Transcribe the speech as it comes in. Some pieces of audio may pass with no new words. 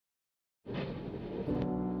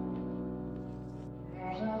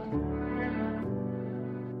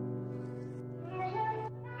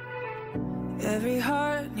Every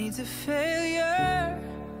heart needs a failure,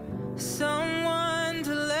 someone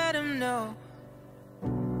to let him know.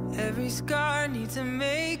 Every scar needs a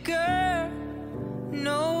maker,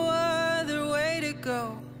 no other way to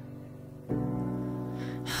go.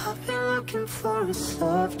 I've been looking for a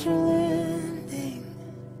softer landing,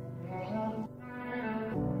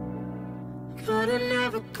 but it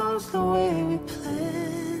never goes the way we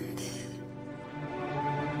planned it.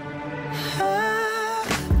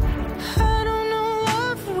 I don't know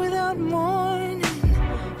love without mourning.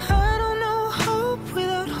 I don't know hope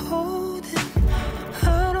without holding.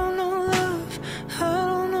 I don't know love, I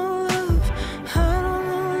don't know love, I don't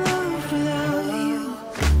know love without you.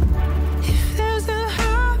 If there's a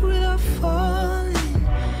high without falling,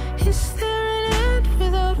 is there an end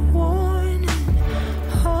without warning?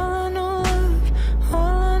 All I know love,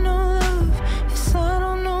 all I know love, is I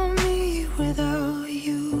don't know me without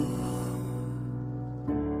you.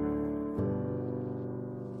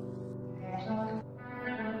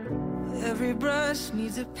 Every brush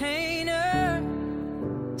needs a painter,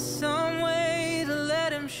 some way to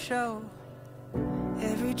let him show.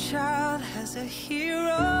 Every child has a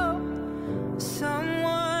hero,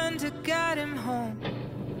 someone to guide him home.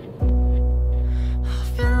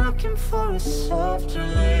 I've been looking for a softer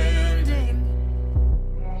land.